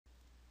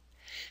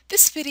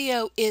This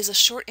video is a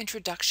short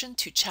introduction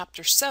to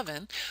Chapter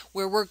 7,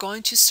 where we're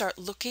going to start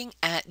looking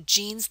at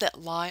genes that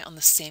lie on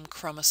the same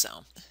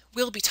chromosome.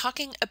 We'll be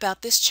talking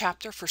about this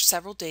chapter for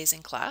several days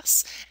in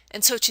class,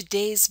 and so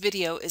today's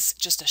video is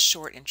just a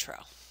short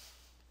intro.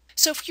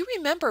 So if you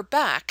remember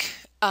back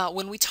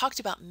when we talked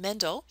about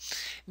Mendel's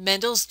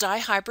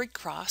dihybrid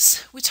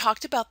cross, we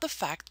talked about the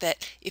fact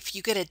that if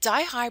you get a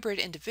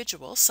dihybrid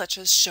individual, such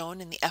as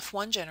shown in the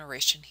F1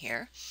 generation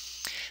here,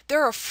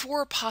 there are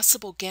 4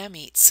 possible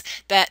gametes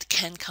that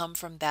can come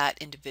from that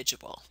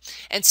individual.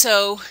 And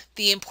so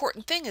the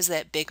important thing is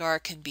that big R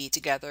can be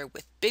together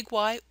with big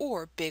Y,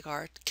 or big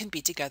R can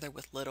be together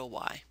with little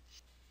y.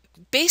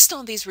 Based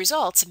on these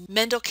results,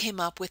 Mendel came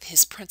up with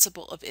his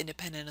principle of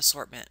independent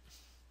assortment.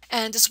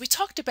 And as we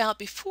talked about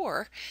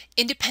before,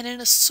 independent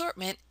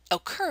assortment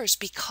occurs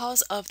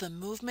because of the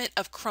movement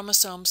of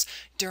chromosomes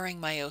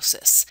during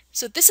meiosis.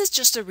 So this is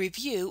just a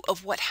review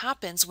of what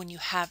happens when you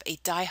have a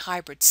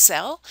dihybrid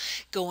cell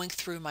going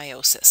through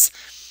meiosis.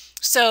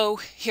 So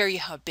here you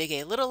have big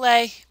A,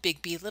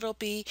 big B, little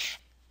b.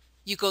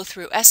 You go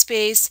through S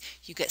phase,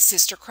 you get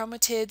sister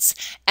chromatids,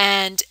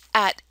 and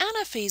at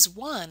anaphase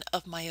 1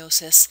 of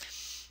meiosis,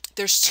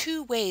 there's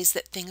 2 ways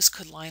that things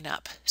could line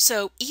up.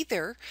 So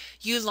either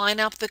you line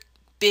up the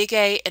big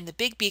A and the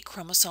big B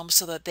chromosomes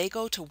so that they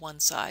go to one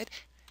side,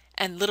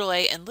 and little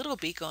a and little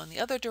b go in the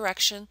other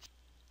direction,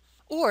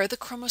 or the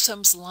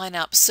chromosomes line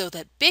up so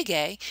that big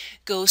A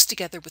goes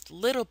together with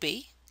little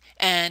b,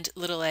 and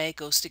little a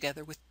goes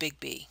together with big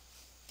B.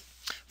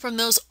 From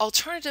those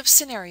alternative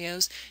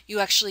scenarios, you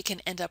actually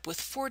can end up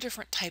with 4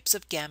 different types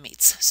of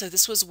gametes. So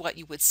this was what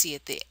you would see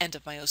at the end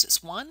of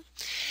meiosis 1,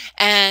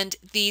 and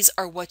these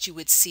are what you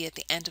would see at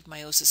the end of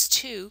meiosis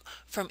 2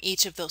 from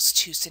each of those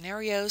 2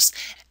 scenarios.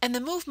 And the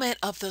movement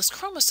of those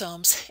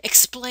chromosomes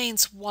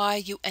explains why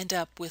you end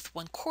up with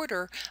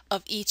 1/4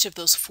 of each of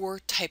those 4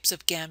 types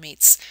of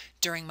gametes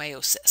during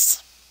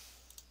meiosis.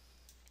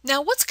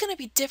 Now, what's going to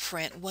be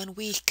different when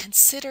we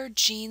consider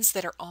genes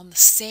that are on the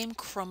same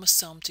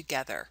chromosome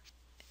together?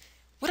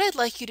 What I'd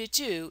like you to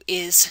do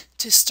is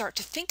to start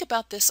to think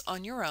about this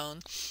on your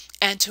own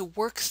and to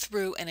work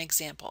through an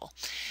example.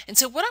 And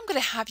so what I'm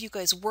going to have you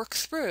guys work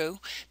through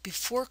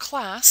before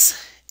class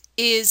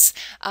is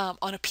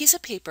on a piece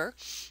of paper,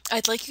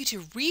 I'd like you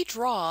to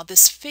redraw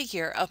this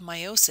figure of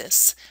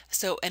meiosis,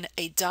 so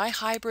a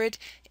dihybrid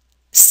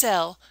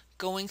cell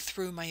going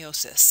through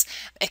meiosis,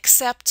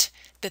 except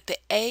that the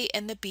A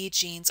and the B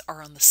genes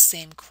are on the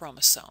same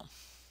chromosome.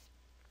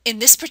 In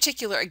this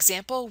particular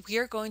example, we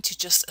are going to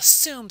just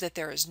assume that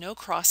there is no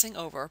crossing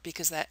over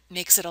because that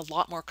makes it a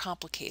lot more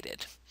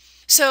complicated.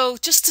 So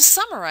just to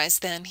summarize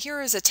then,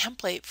 here is a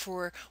template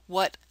for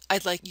what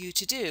I'd like you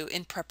to do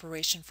in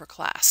preparation for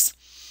class.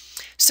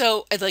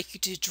 So I'd like you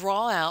to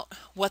draw out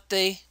what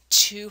the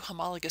 2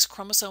 homologous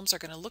chromosomes are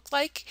going to look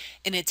like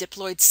in a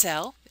diploid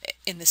cell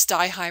in this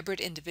dihybrid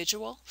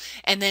individual,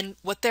 and then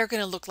what they're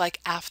going to look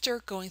like after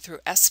going through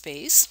S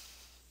phase.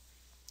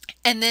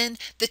 And then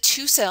the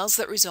 2 cells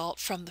that result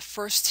from the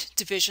first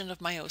division of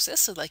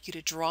meiosis, I'd like you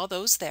to draw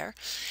those there,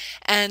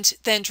 and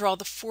then draw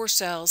the 4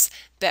 cells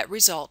that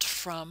result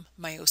from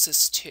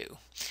meiosis 2.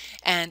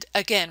 And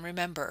again,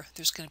 remember,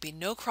 there's going to be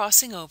no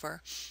crossing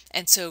over,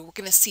 and so we're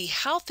going to see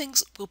how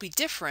things will be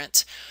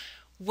different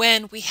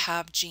when we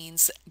have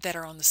genes that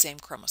are on the same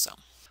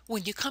chromosome.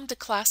 When you come to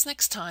class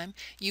next time,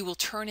 you will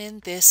turn in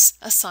this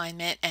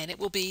assignment, and it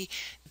will be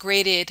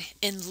graded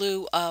in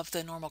lieu of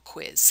the normal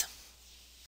quiz.